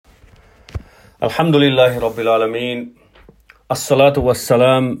Alhamdulillahi Rabbil Alameen. As-salatu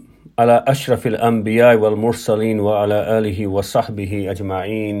was-salam ala ashrafil anbiya wal mursaleen wa ala alihi wa sahbihi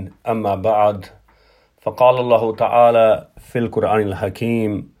ajma'een. Amma ba'd. فقال الله تعالى في القرآن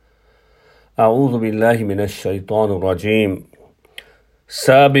الحكيم أعوذ بالله من الشيطان الرجيم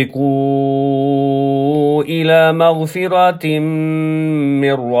سابقوا إلى مغفرة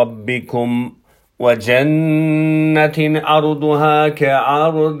من ربكم وجنة عرضها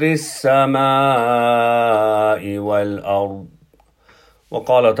كعرض السماء والأرض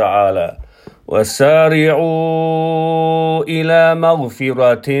وقال تعالى وسارعوا إلى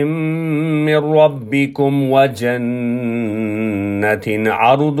مغفرة من ربكم وجنة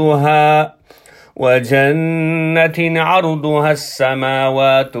عرضها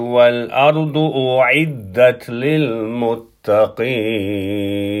السماوات والأرض أعدت للمتقين.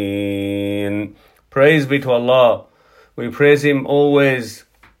 Praise be to Allah. We praise Him always.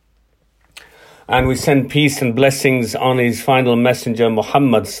 And we send peace and blessings on His final messenger,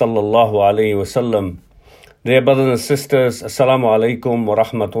 Muhammad sallallahu alayhi wa sallam. Dear brothers and sisters, Assalamu alaikum wa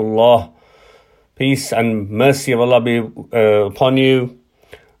rahmatullah. Peace and mercy of Allah be upon you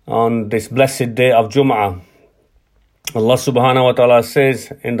on this blessed day of Jummah. Allah subhanahu wa ta'ala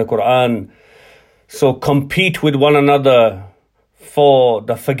says in the Quran, so compete with one another for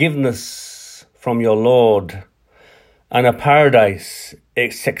the forgiveness from your Lord and a paradise.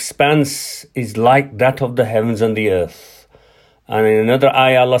 Its expanse is like that of the heavens and the earth. And in another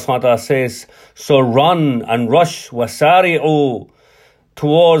ayah, Allah subhanahu wa ta'ala says, so run and rush, wasari'u,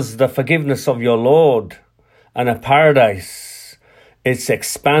 towards the forgiveness of your Lord and a paradise. Its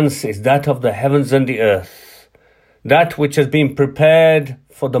expanse is that of the heavens and the earth. That which has been prepared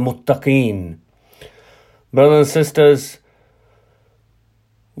for the muttaqeen. Brothers and sisters,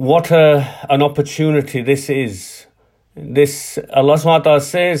 what an opportunity this is. This, Allah subhanahu wa ta'ala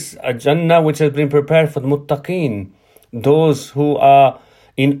says, a Jannah which has been prepared for the muttaqeen, those who are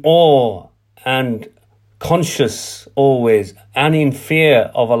in awe and conscious always and in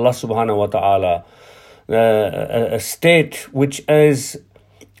fear of Allah subhanahu wa ta'ala. A state which is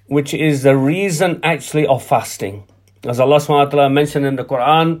the reason actually of fasting. As Allah subhanahu wa ta'ala mentioned in the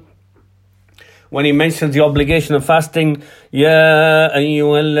Quran, when He mentions the obligation of fasting, يَا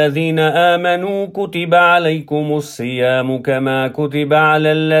أَيُّهَا الَّذِينَ آمَنُوا كُتِبَ عَلَيْكُمُ الصِّيَامُ كَمَا كُتِبَ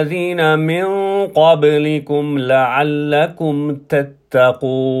عَلَى الَّذِينَ مِنْ قَبْلِكُمْ لَعَلَّكُمْ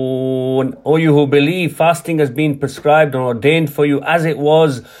تَتَّقُونَ. O you who believe, fasting has been prescribed and ordained for you as it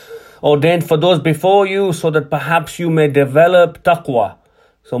was ordained for those before you, so that perhaps you may develop taqwa.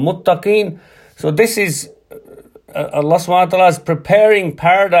 So muttaqeen. So this is Allah subhanahu wa ta'ala is preparing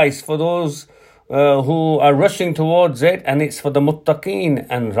paradise for those who are rushing towards it, and it's for the muttaqeen,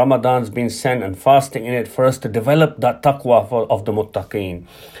 and Ramadan's been sent and fasting in it for us to develop that taqwa of the muttaqeen.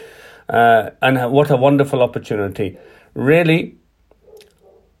 And what a wonderful opportunity. Really,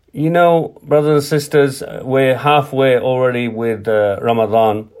 you know, brothers and sisters, we're halfway already with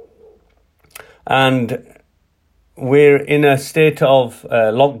Ramadan, and we're in a state of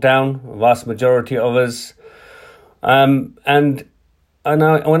lockdown, vast majority of us. And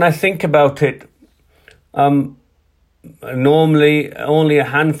when I think about it, normally only a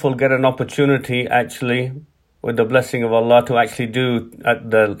handful get an opportunity, actually, with the blessing of Allah, to actually do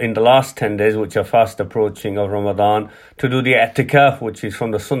in the last 10 days, which are fast approaching of Ramadan, to do the i'tikaf, which is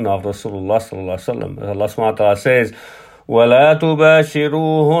from the Sunnah of Rasulullah sallallahu alaihi wasallam. Allah subhanahu wa ta'ala says, وَلَا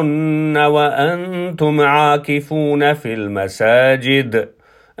تُبَاشِرُوهُنَّ وَأَنْتُمْ عَاكِفُونَ فِي الْمَسَاجِدِ.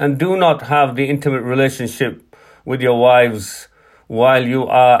 And do not have the intimate relationship with your wives while you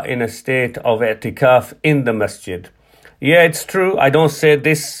are in a state of i'tikaf in the masjid. Yeah, it's true. I don't say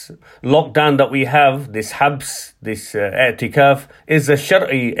this lockdown that we have, this habs, this i'tikaf, is a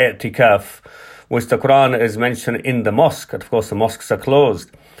shar'i i'tikaf, which the Quran is mentioned in the mosque. Of course, the mosques are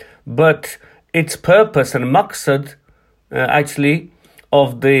closed. But its purpose and maqsad, actually,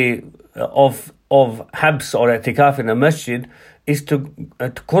 of habs or i'tikaf in a masjid is to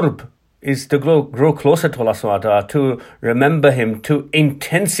qurb, is to grow closer to Allah subhanahu wa ta'ala, to remember Him, to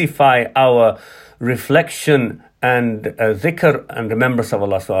intensify our reflection and dhikr and remembrance of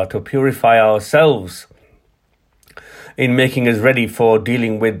Allah subhanahu wa ta'ala, to purify ourselves in making us ready for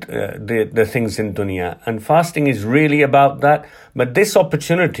dealing with the things in dunya. And fasting is really about that. But this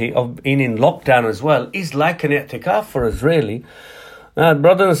opportunity of being in lockdown as well is like an i'tikaf for us, really.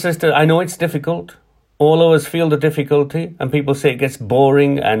 Brothers and sisters, I know it's difficult. All of us feel the difficulty, and people say it gets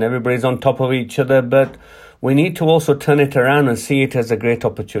boring and everybody's on top of each other, but we need to also turn it around and see it as a great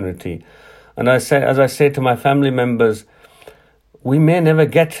opportunity. And as I say to my family members, we may never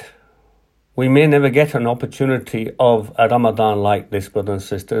get We may never get an opportunity of a Ramadan like this, brothers and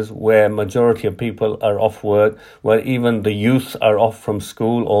sisters, where majority of people are off work, where even the youth are off from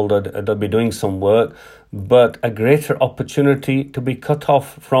school, although they'll be doing some work, but a greater opportunity to be cut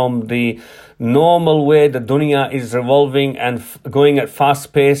off from the normal way the dunya is revolving and going at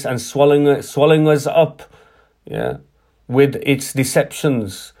fast pace and swallowing us up, with its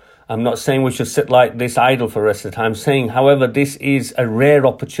deceptions. I'm not saying we should sit like this idle for the rest of the time. I'm saying, however, this is a rare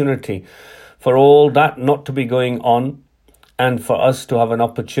opportunity for all that not to be going on, and for us to have an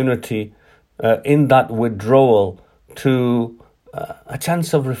opportunity in that withdrawal to a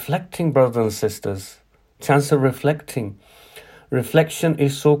chance of reflecting, brothers and sisters. Chance of reflecting. Reflection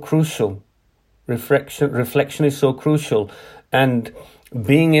is so crucial. Reflection is so crucial. And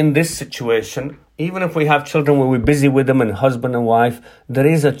being in this situation, even if we have children where we're busy with them and husband and wife, there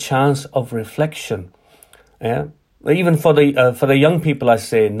is a chance of reflection. Yeah. Even for the young people, I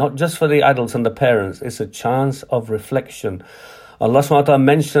say, not just for the adults and the parents, it's a chance of reflection. Allah subhanahu wa ta'ala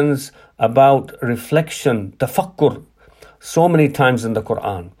mentions about reflection, tafakkur, so many times in the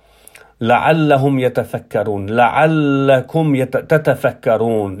Quran. لَعَلَّهُمْ يَتَفَكَّرُونَ لَعَلَّكُمْ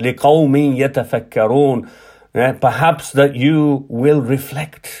تَتَفَكَّرُونَ لِقَوْمٍ يَتَفَكَّرُونَ. Perhaps that you will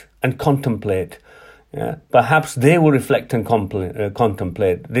reflect and contemplate. Perhaps they will reflect and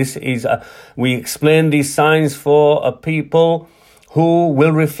contemplate. This is we explain these signs for a people who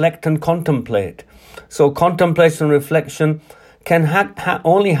will reflect and contemplate. So contemplation and reflection can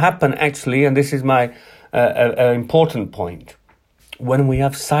only happen actually, and this is my important point, when we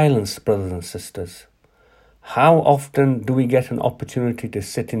have silence, brothers and sisters. How often do we get an opportunity to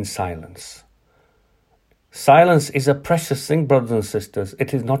sit in silence? Silence is a precious thing, brothers and sisters.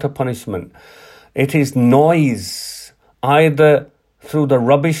 It is not a punishment. It is noise, either through the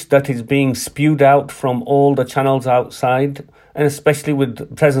rubbish that is being spewed out from all the channels outside, and especially with the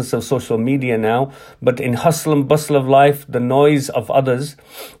presence of social media now, but in hustle and bustle of life, the noise of others,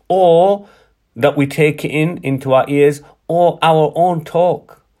 or that we take into our ears, or our own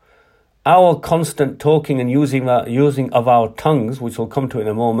talk. Our constant talking and using of our tongues, which we'll come to in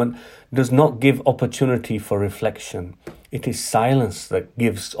a moment, does not give opportunity for reflection. It is silence that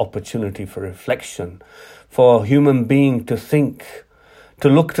gives opportunity for reflection, for a human being to think, to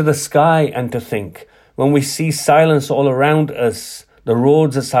look to the sky and to think. When we see silence all around us, the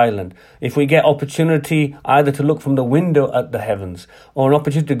roads are silent. If we get opportunity either to look from the window at the heavens, or an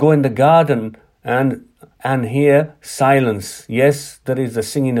opportunity to go in the garden and hear silence. Yes, there is the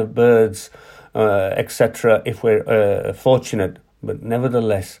singing of birds, etc., if we're fortunate. But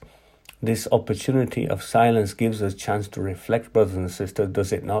nevertheless, this opportunity of silence gives us a chance to reflect, brothers and sisters,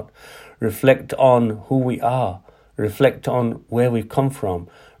 does it not? Reflect on who we are. Reflect on where we've come from.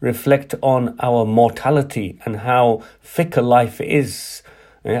 Reflect on our mortality and how fickle life is,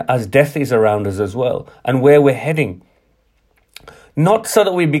 as death is around us as well, and where we're heading. Not so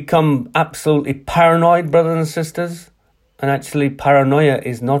that we become absolutely paranoid, brothers and sisters. And actually, paranoia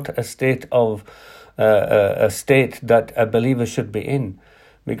is not a state that a believer should be in.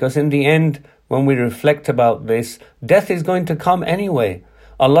 Because in the end, when we reflect about this, death is going to come anyway.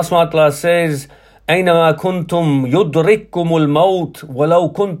 Allah subhanahu wa ta'ala says, أَيْنَمَا كُنْتُمْ يُدْرِكُّمُ الْمَوْتِ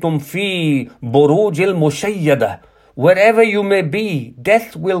وَلَوْ كُنْتُمْ فِي بُرُوجِ الْمُشَيَّدَةِ. Wherever you may be,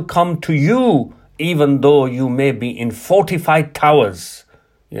 death will come to you, even though you may be in fortified towers,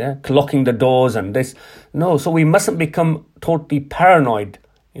 locking the doors and this. No, so we mustn't become totally paranoid,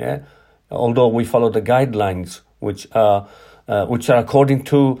 although we follow the guidelines which are according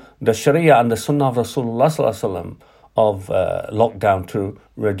to the Sharia and the Sunnah of Rasulullah Sallallahu Alaihi Wasallam of lockdown to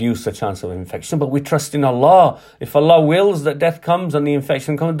reduce the chance of infection. But we trust in Allah. If Allah wills that death comes and the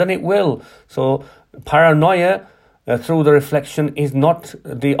infection comes, then it will. So paranoia through the reflection is not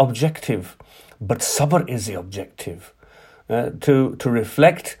the objective. But sabr is the objective. To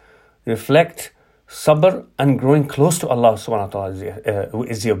reflect, sabr, and growing close to Allah subhanahu wa ta'ala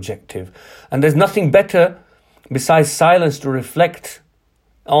is the objective. And there's nothing better besides silence to reflect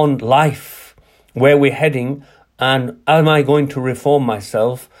on life, where we're heading, and am I going to reform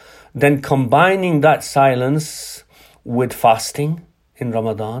myself, then combining that silence with fasting in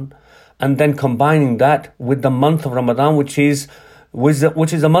Ramadan, and then combining that with the month of Ramadan, which is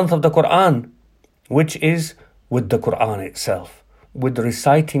a month of the Quran, which is with the Quran itself, with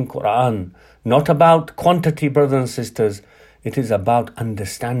reciting Quran. Not about quantity, brothers and sisters. It is about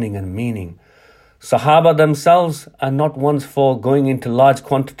understanding and meaning. Sahaba themselves are not ones for going into large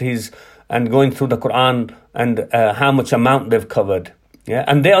quantities and going through the Quran and how much amount they've covered.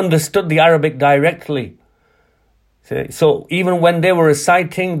 And they understood the Arabic directly. So even when they were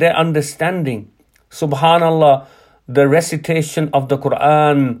reciting, their understanding, subhanallah, the recitation of the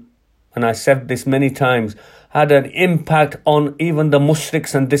Quran and I said this many times, had an impact on even the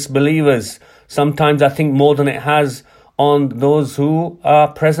mushriks and disbelievers. Sometimes I think more than it has on those who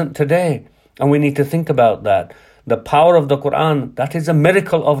are present today. And we need to think about that. The power of the Quran, that is a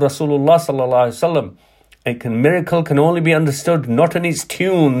miracle of Rasulullah sallallahu alaihi wasallam. Miracle can only be understood not in its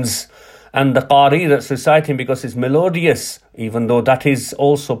tunes and the qari that's reciting because it's melodious, even though that is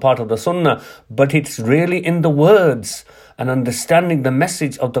also part of the sunnah, but it's really in the words and understanding the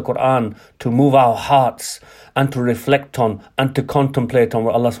message of the Quran to move our hearts and to reflect on and to contemplate on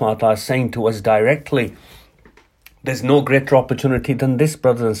what Allah subhanahu wa ta'ala is saying to us directly. There's no greater opportunity than this,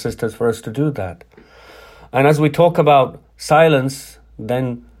 brothers and sisters, for us to do that. And as we talk about silence,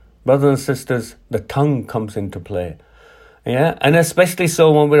 then, brothers and sisters, the tongue comes into play. Yeah, and especially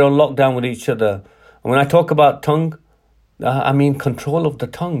so when we're on lockdown with each other. And when I talk about tongue, I mean control of the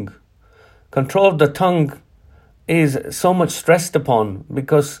tongue. Control of the tongue is so much stressed upon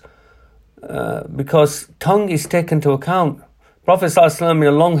because tongue is taken into account. Prophet ﷺ in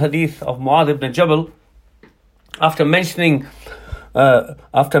a long hadith of Mu'adh ibn Jabal, after mentioning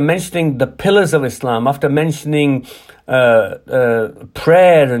the pillars of Islam, after mentioning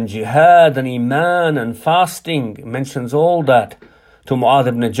prayer and jihad and iman and fasting, mentions all that to Mu'adh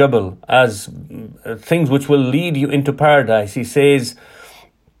ibn Jabal as things which will lead you into paradise. He says,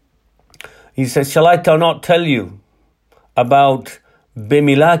 shall I not tell you about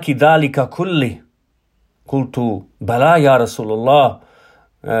bimilaki dhalika kulli? Qultu bala ya Rasulullah.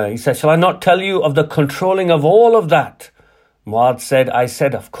 He said, shall I not tell you of the controlling of all of that? Mu'adh said, I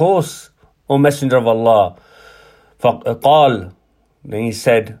said, of course, O Messenger of Allah. فقال, then he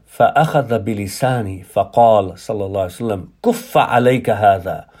said, فأخذ بلساني فقال صلى الله عليه وسلم كف عليك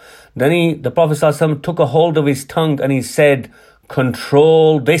هذا. Then the Prophet صلى الله عليه وسلم took a hold of his tongue and he said,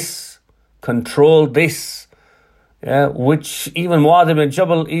 control this. Yeah, which even Mu'adh ibn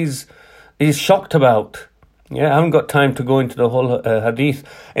Jabal is shocked about. Yeah, I haven't got time to go into the whole hadith.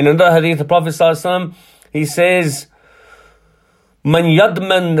 In another hadith, the Prophet صلى الله عليه وسلم, he says, من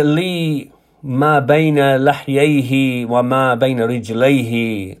يضمن لي ما بين لحييه وما بين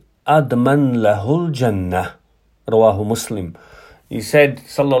رجليه أضمن له الجنة. رواه Muslim. He said,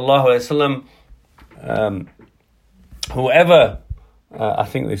 sallallahu alaihi wasallam, whoever, I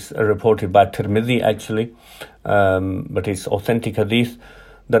think this is reported by Tirmidhi actually, but it's authentic hadith,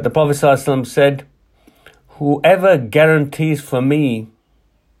 that the Prophet sallallahu alaihi wasallam said, whoever guarantees for me,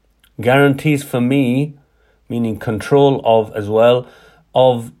 meaning control of as well,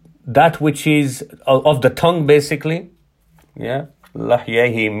 of that which is of the tongue basically. Yeah,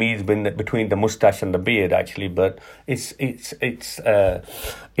 lahyahi means between the mustache and the beard actually, but it's a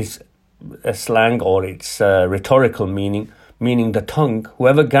slang or it's rhetorical meaning the tongue.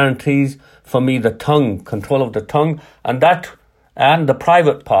 Whoever guarantees for me the tongue, control of the tongue and the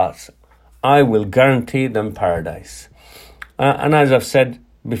private parts, I will guarantee them paradise. And as I've said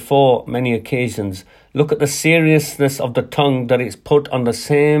before many occasions, look at the seriousness of the tongue, that it's put on the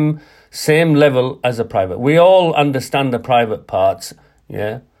same level as the private. We all understand the private parts,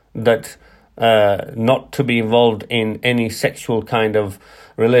 yeah, that not to be involved in any sexual kind of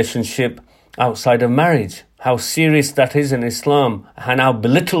relationship outside of marriage. How serious that is in Islam and how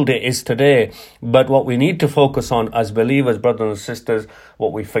belittled it is today. But what we need to focus on as believers, brothers and sisters,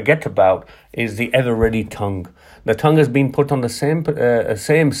 what we forget about is the ever-ready tongue. The tongue has been put on the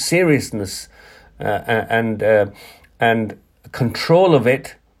same seriousness and control of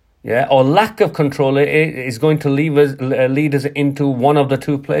it, yeah, or lack of control is going to lead us into one of the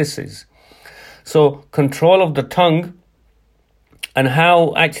two places. So control of the tongue, and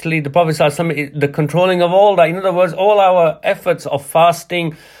how actually the Prophet ﷺ, the controlling of all that, in other words, all our efforts of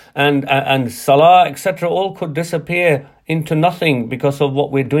fasting and salah, etc., all could disappear into nothing because of what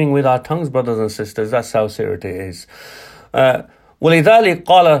we're doing with our tongues, brothers and sisters. That's how serious it is. وَلِذَلِكَ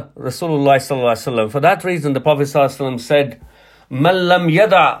قَالَ رَسُولُ اللَّهِ صَلَّى اللَّهُ عَلَيْهِ وسلم. For that reason, the Prophet ﷺ said, مَنْ لَمْ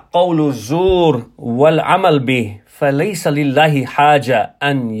يَدَعْ قَوْلُ الزُّورِ وَالْعَمَلْ بِهِ فَلَيْسَ لِلَّهِ حَاجَةً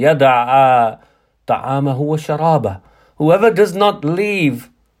أَنْ يَدَعَ طَعَامَهُ وَشَرَابَهُ. Whoever does not leave,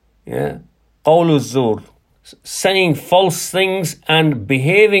 yeah, قَوْلُ الزُّورِ, saying false things and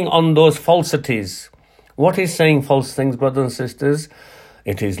behaving on those falsities. What is saying false things, brothers and sisters?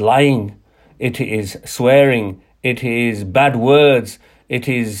 It is lying, it is swearing, it is bad words, it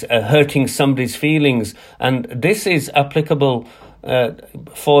is hurting somebody's feelings. And this is applicable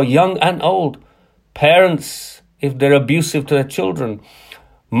for young and old. Parents, if they're abusive to their children.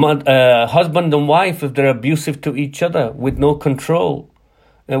 Husband and wife, if they're abusive to each other with no control.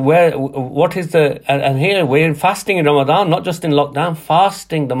 And here we're fasting in Ramadan, not just in lockdown.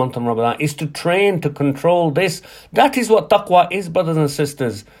 Fasting the month of Ramadan is to train to control this. That is what taqwa is, brothers and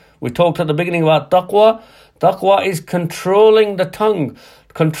sisters. We talked at the beginning about taqwa. Taqwa is controlling the tongue,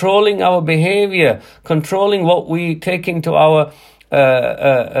 controlling our behavior, controlling what we take into our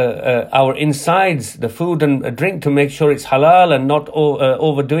insides, the food and drink, to make sure it's halal and not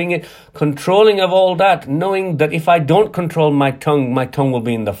overdoing it. Controlling of all that, knowing that if I don't control my tongue will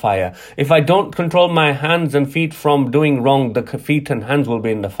be in the fire. If I don't control my hands and feet from doing wrong, the feet and hands will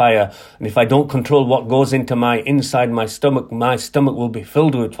be in the fire. And if I don't control what goes into inside my stomach will be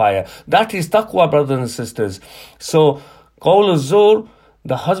filled with fire. That is taqwa, brothers and sisters. So, qawl az-zur,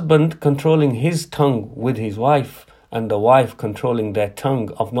 the husband controlling his tongue with his wife, and the wife controlling their tongue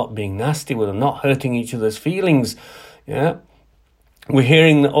of not being nasty with them, not hurting each other's feelings. Yeah, we're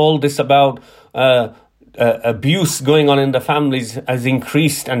hearing all this about abuse going on in the families has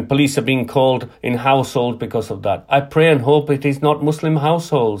increased, and police are being called in households because of that. I pray and hope it is not Muslim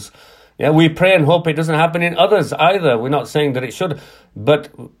households. Yeah, we pray and hope it doesn't happen in others either. We're not saying that it should, but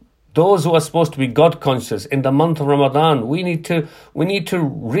those who are supposed to be God conscious in the month of Ramadan, we need to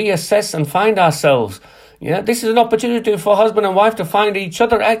reassess and find ourselves. Yeah, this is an opportunity for husband and wife to find each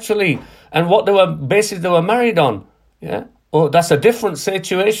other actually, and what basis they were married on. Yeah, oh, that's a different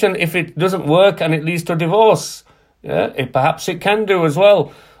situation if it doesn't work and it leads to divorce. Yeah, perhaps it can do as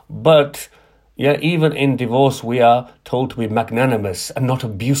well. But yeah, even in divorce, we are told to be magnanimous and not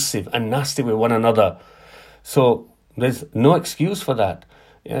abusive and nasty with one another. So there's no excuse for that.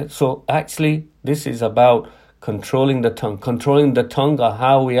 Yeah, so actually, this is about controlling the tongue of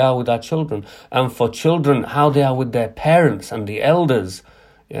how we are with our children, and for children how they are with their parents and the elders.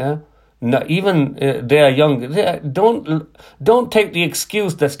 Yeah, now, even they are young. Don't take the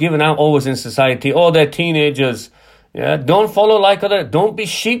excuse that's given out always in society. Oh, they're teenagers. Yeah, don't follow like others. Don't be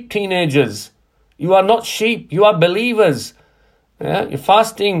sheep teenagers. You are not sheep. You are believers. Yeah, you're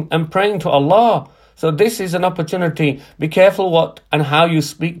fasting and praying to Allah. So this is an opportunity. Be careful what and how you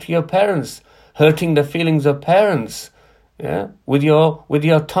speak to your parents, hurting the feelings of parents, yeah, with your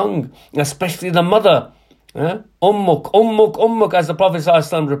tongue, especially the mother. Yeah? Ummuk, as the Prophet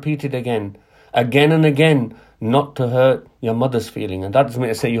ﷺ repeated again and again, not to hurt your mother's feeling. And that doesn't mean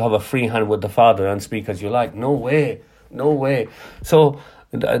to say you have a free hand with the father and speak as you like. No way. So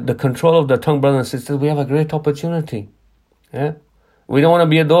the control of the tongue, brothers and sisters, we have a great opportunity. Yeah. We don't want to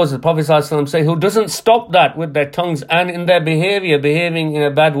be those, the Prophet ﷺ say, who doesn't stop that with their tongues and in their behaving in a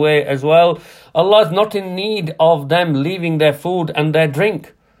bad way as well. Allah is not in need of them leaving their food and their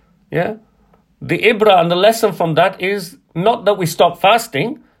drink. Yeah. The ibrah and the lesson from that is not that we stop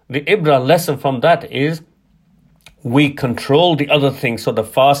fasting. The ibrah lesson from that is we control the other things, so the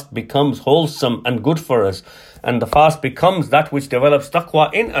fast becomes wholesome and good for us. And the fast becomes that which develops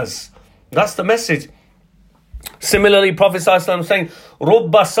taqwa in us. That's the message. Similarly, Prophet ﷺ saying,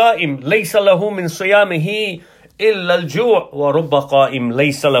 رُبَّ صَائِمْ لَيْسَ لَهُ مِنْ صِيَامِهِ إِلَّا الْجُوعِ وَرُبَّ قَائِمْ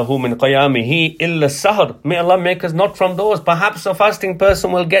لَيْسَ لَهُ مِنْ قِيَامِهِ إِلَّا السَّهْرِ. May Allah make us not from those. Perhaps a fasting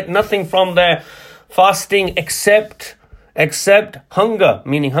person will get nothing from their fasting except hunger,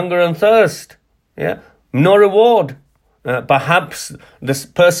 meaning hunger and thirst. Yeah, no reward. Perhaps this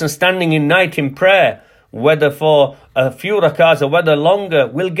person standing in night in prayer, whether for a few rakahs or whether longer,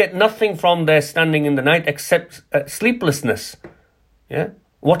 will get nothing from their standing in the night except sleeplessness. Yeah,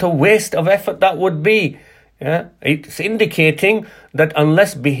 what a waste of effort that would be. Yeah, it's indicating that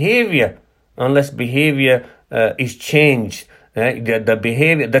unless behavior is changed, the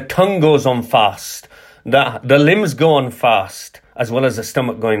behavior, the tongue goes on fast, the limbs go on fast, as well as the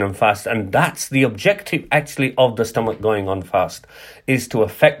stomach going on fast. And that's the objective actually of the stomach going on fast, is to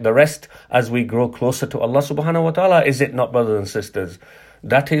affect the rest as we grow closer to Allah subhanahu wa ta'ala. Is it not, brothers and sisters?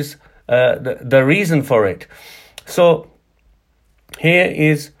 That is the reason for it. So here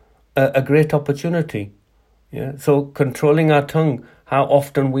is a great opportunity. Yeah. So controlling our tongue, how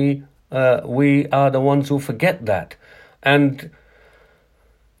often we are the ones who forget that. And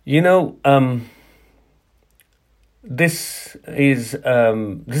this is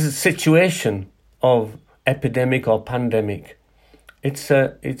a situation of epidemic or pandemic. It's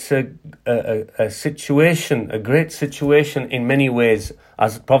a situation, a great situation in many ways.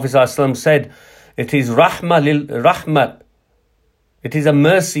 As Prophet ﷺ said, it is rahmat. It is a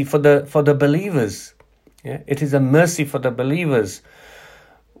mercy for the believers. Yeah? It is a mercy for the believers.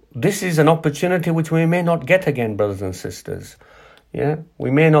 This is an opportunity which we may not get again, brothers and sisters. Yeah, we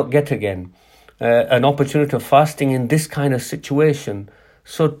may not get again. An opportunity of fasting in this kind of situation.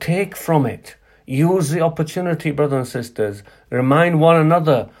 So take from it. Use the opportunity, brothers and sisters. Remind one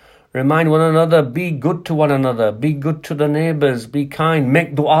another. Be good to one another. Be good to the neighbors. Be kind.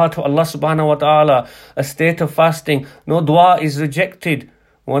 Make dua to Allah subhanahu wa ta'ala. A state of fasting. No dua is rejected.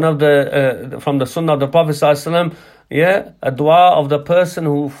 One of from the sunnah of the Prophet sallallahu alaihi wasallam, Yeah, a dua of the person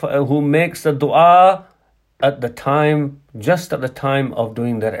who makes the dua at the time, just at the time of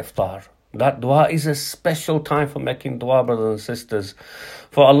doing their iftar. That dua is a special time for making dua, brothers and sisters,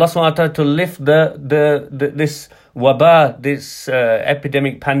 for Allah subhanahu wa ta'ala to lift this waba, this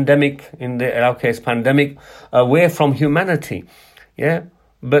epidemic, pandemic, in our case pandemic, away from humanity. Yeah.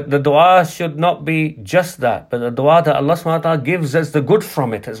 But the dua should not be just that, but the dua that Allah subhanahu wa ta'ala gives us the good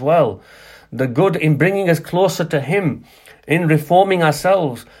from it as well. The good in bringing us closer to Him, in reforming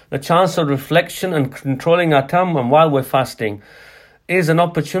ourselves. The chance of reflection and controlling our tongue and while we're fasting is an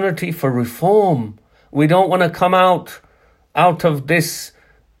opportunity for reform. We don't want to come out of this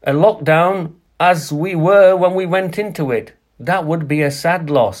lockdown as we were when we went into it. That would be a sad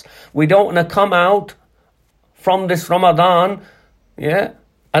loss. We don't want to come out from this Ramadan,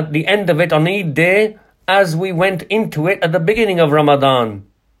 at the end of it on Eid day, as we went into it at the beginning of Ramadan,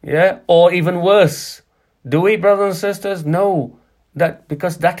 or even worse. Do we, brothers and sisters? No,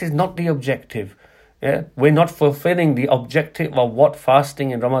 because that is not the objective. We're not fulfilling the objective of what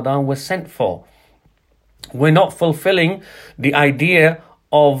fasting in Ramadan was sent for. We're not fulfilling the idea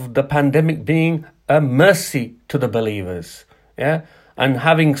of the pandemic being a mercy to the believers, and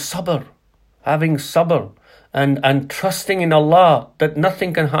having sabr, and trusting in Allah that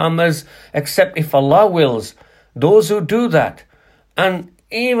nothing can harm us except if Allah wills. Those who do that, and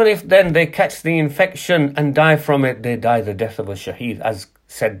even if then they catch the infection and die from it, they die the death of a shaheed, as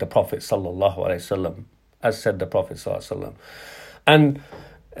said the Prophet sallallahu alaihi wasallam. And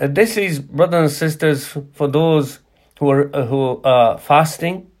this is, brothers and sisters, for those who are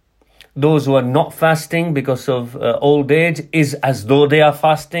fasting. Those who are not fasting because of old age is as though they are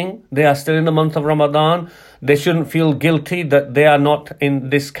fasting. They are still in the month of Ramadan. They shouldn't feel guilty that they are not in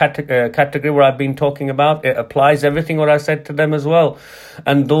this category where I've been talking about. It applies everything what I said to them as well.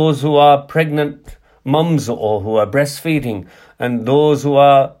 And those who are pregnant mums or who are breastfeeding, and those who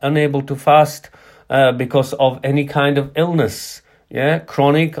are unable to fast because of any kind of illness,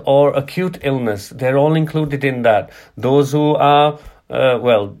 chronic or acute illness, they're all included in that. Those who are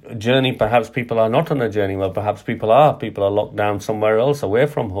journey, perhaps people are not on a journey. Well, perhaps people are locked down somewhere else, away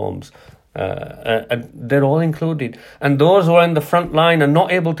from homes. And they're all included. And those who are in the front line and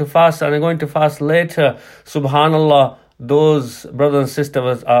not able to fast and are going to fast later, subhanallah, those brothers and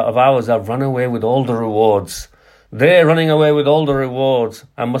sisters of ours have run away with all the rewards. They're running away with all the rewards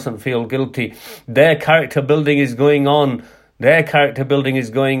and mustn't feel guilty. Their character building is going on.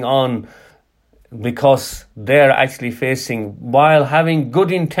 Because they're actually facing, while having good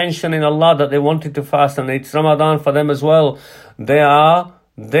intention in Allah that they wanted to fast, and it's Ramadan for them as well, they are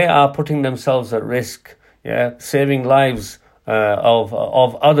putting themselves at risk, saving lives of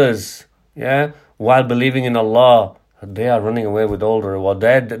others, while believing in Allah. They are running away with all the reward.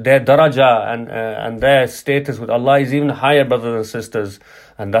 Their daraja and their status with Allah is even higher, brothers and sisters,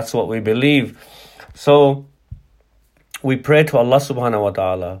 and that's what we believe. So we pray to Allah subhanahu wa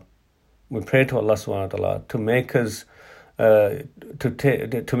ta'ala. We pray to Allah subhanahu wa ta'ala to make us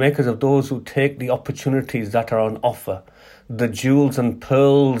to make us of those who take the opportunities that are on offer, the jewels and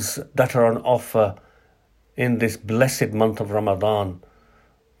pearls that are on offer in this blessed month of Ramadan.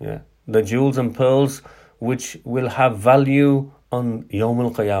 The jewels and pearls which will have value on Yawm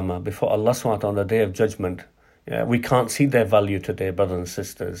al-Qiyamah, before Allah subhanahu wa ta'ala on the Day of Judgment. We can't see their value today, brothers and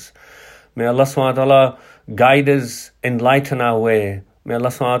sisters. May Allah subhanahu wa ta'ala guide us, enlighten our way. May Allah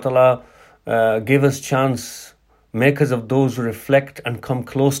subhanahu wa ta'ala give us chance, make us of those who reflect and come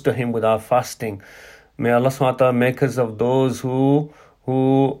close to Him with our fasting. May Allah subhanahu wa ta'ala make us of those who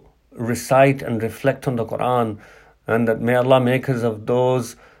recite and reflect on the Quran, and that may Allah make us of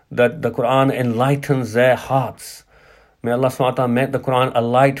those that the Quran enlightens their hearts. May Allah subhanahu wa ta'ala make the Quran a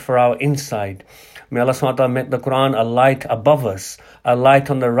light for our inside. May Allah subhanahu wa ta'ala make the Quran a light above us, a light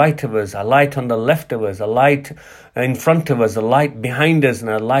on the right of us, a light on the left of us, a light in front of us, a light behind us, and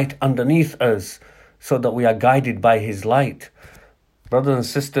a light underneath us, so that we are guided by His light. Brothers and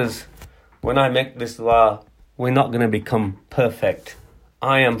sisters, when I make this dua, we're not going to become perfect.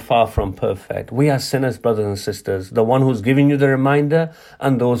 I am far from perfect. We are sinners, brothers and sisters. The one who's giving you the reminder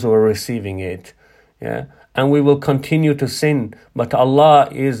and those who are receiving it. And we will continue to sin, but Allah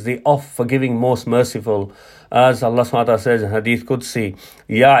is the oft-forgiving, most merciful. As Allah subhanahu wa ta'ala says in Hadith Qudsi,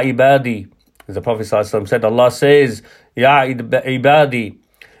 Ya ibadi, as the Prophet sallallahu alaihi wasallam said, Allah says, Ya ibadi,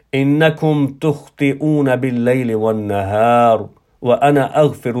 innakum tukhti'una bil-layli wan-nahar, wa ana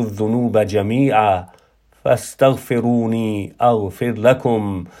aghfiru dhunuba jami'a, fastaghfiruni aghfir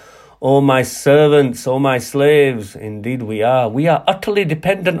lakum. O my servants, O my slaves, indeed we are utterly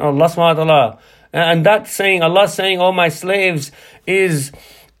dependent on Allah subhanahu wa ta'ala. And that saying, Allah saying, "Oh my slaves," is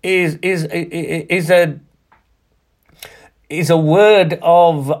a is a word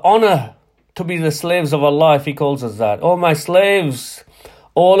of honor to be the slaves of Allah if He calls us that. Oh, my slaves,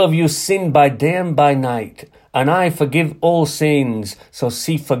 all of you sin by day and by night, and I forgive all sins. So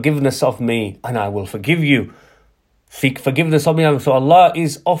seek forgiveness of me, and I will forgive you. Seek forgiveness of me. So Allah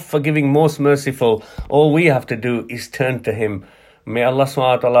is oft forgiving, most merciful. All we have to do is turn to Him. May Allah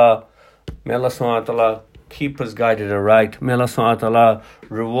subhanahu wa ta'ala keep us guided aright. May Allah subhanahu wa ta'ala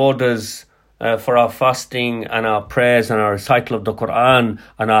reward us for our fasting and our prayers and our recital of the Quran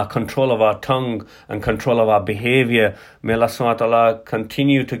and our control of our tongue and control of our behavior. May Allah subhanahu wa ta'ala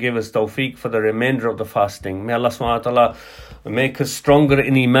continue to give us tawfiq for the remainder of the fasting. May Allah subhanahu wa ta'ala make us stronger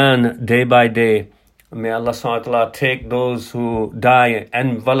in Iman day by day. May Allah subhanahu wa ta'ala take those who die,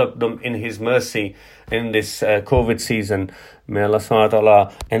 envelop them in His mercy in this COVID season. May Allah subhanahu wa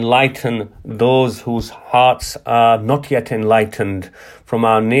ta'ala enlighten those whose hearts are not yet enlightened, from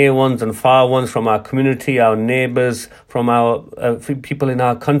our near ones and far ones, from our community, our neighbors, from our people in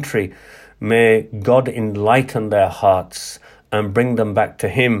our country. May God enlighten their hearts and bring them back to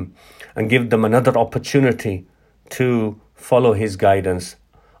Him and give them another opportunity to follow His guidance.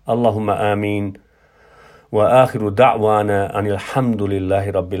 Allahumma ameen. وآخر دعوانا أن الحمد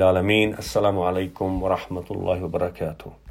لله رب العالمين. السلام عليكم ورحمة الله وبركاته.